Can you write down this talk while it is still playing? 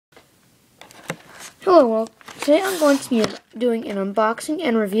Hello, well, today I'm going to be doing an unboxing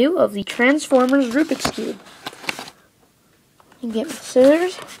and review of the Transformers Rubik's Cube. You can get my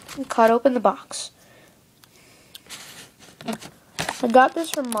scissors and cut open the box. I got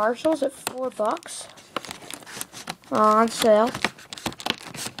this from Marshall's at $4 on sale.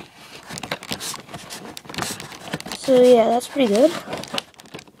 So yeah, that's pretty good.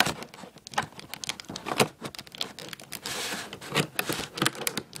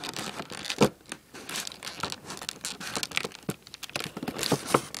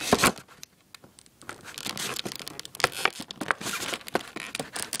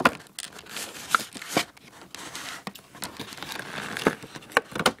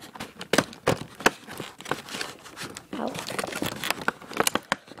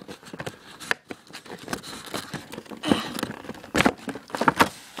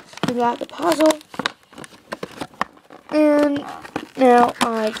 We got the puzzle, and now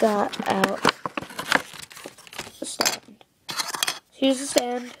I got out the stand. Here's the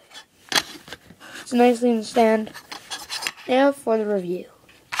stand. It's a nice lean stand. Now for the review.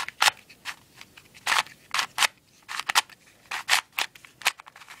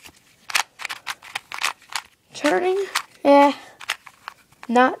 Turning,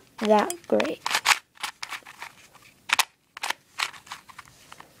 not that great.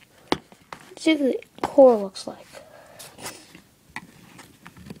 Let's see what the core looks like.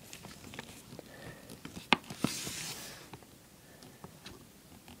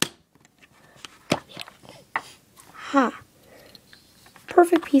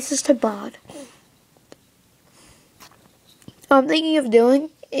 Perfect pieces to bod. What I'm thinking of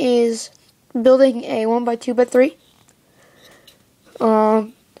doing is building a 1x2x3.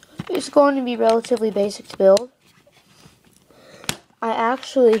 It's going to be relatively basic to build. I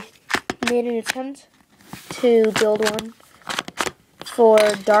actually made an attempt to build one for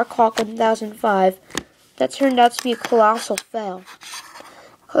Darkhawk 1005 that turned out to be a colossal fail,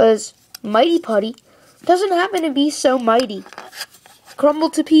 because Mighty Putty doesn't happen to be so mighty.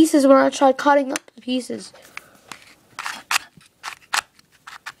 Crumbled to pieces when I tried cutting up the pieces.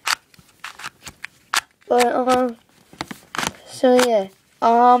 But so yeah,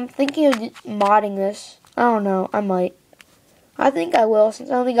 thinking of modding this. I don't know, I might. I think I will, since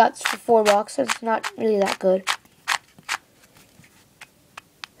I only got this for $4. It's not really that good.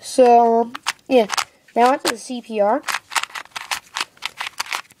 So yeah, now onto the CPR.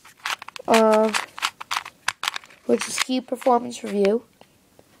 Which is Cube Performance Review.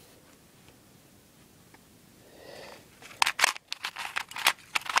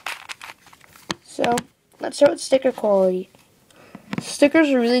 So let's start with sticker quality. Stickers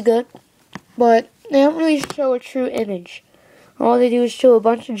are really good, but they don't really show a true image. All they do is show a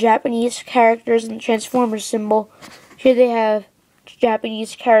bunch of Japanese characters and the Transformers symbol. Here they have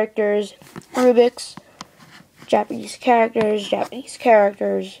Japanese characters, Rubik's, Japanese characters, Japanese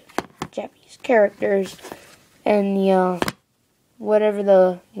characters, Japanese characters, and the, whatever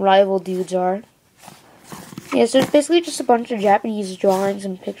the rival dudes are. Yeah, so it's basically just a bunch of Japanese drawings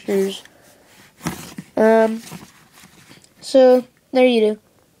and pictures. So, there you do.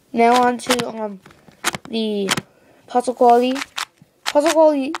 Now on to, the puzzle quality. Puzzle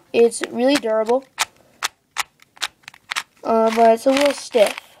quality is really durable, but it's a little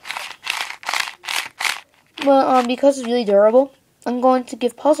stiff. But, because it's really durable, I'm going to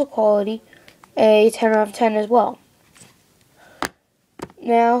give puzzle quality a 10 out of 10 as well.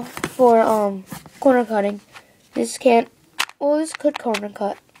 Now, for, corner cutting. This could corner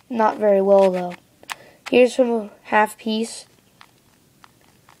cut. Not very well, though. Here's from a half piece.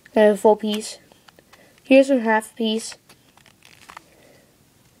 And a full piece. Here's from half piece.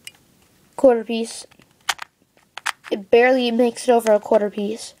 Quarter piece. It barely makes it over a quarter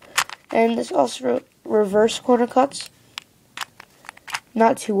piece. And this also reverse corner cuts.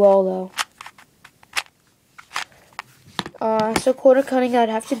 Not too well, though. So quarter cutting, I'd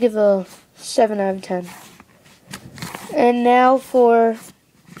have to give a 7 out of 10. And now for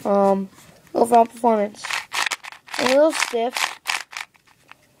overall performance. A little stiff,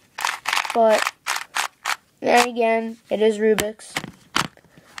 but then again, it is Rubik's.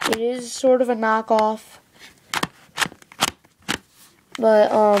 It is sort of a knockoff,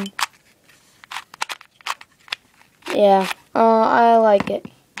 but yeah, I like it.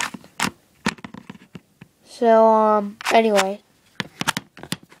 So anyway,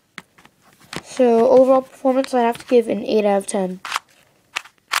 so overall performance, I have to give an 8 out of 10.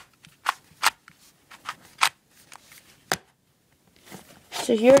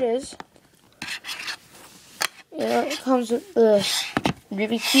 So here it is. It comes with the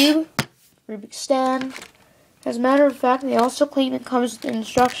Rubik's Cube, Rubik's stand. As a matter of fact, they also claim it comes with an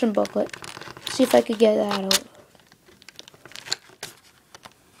instruction booklet. So see if I could get that out.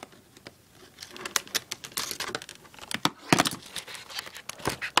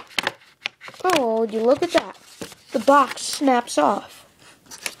 Oh, would you look at that? The box snaps off.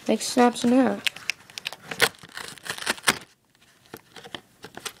 Like snaps in half.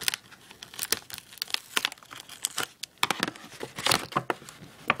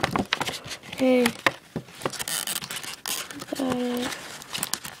 Okay.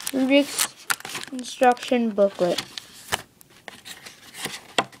 Rubik's instruction booklet.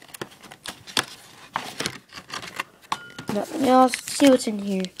 Nothing else. Let's see what's in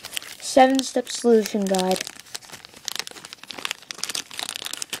here. 7-step solution guide.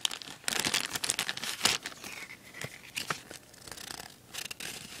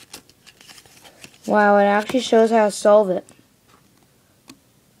 Wow, it actually shows how to solve it.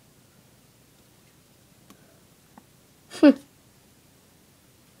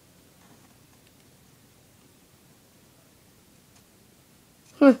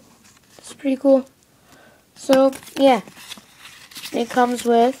 It's pretty cool. So, yeah. It comes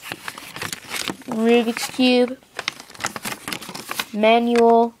with Rubik's Cube,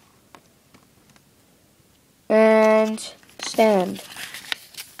 manual, and stand,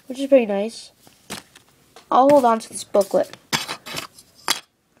 which is pretty nice. I'll hold on to this booklet.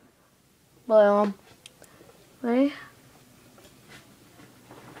 But, wait.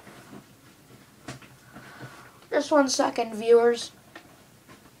 Just 1 second, viewers.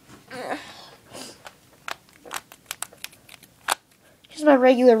 Here's my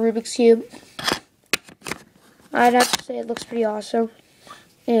regular Rubik's Cube. I'd have to say it looks pretty awesome.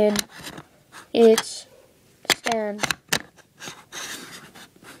 And it's stand.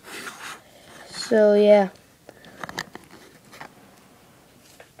 So yeah.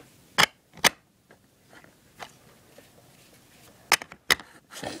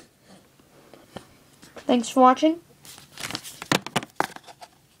 Thanks for watching.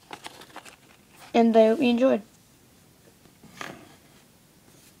 And I hope you enjoyed.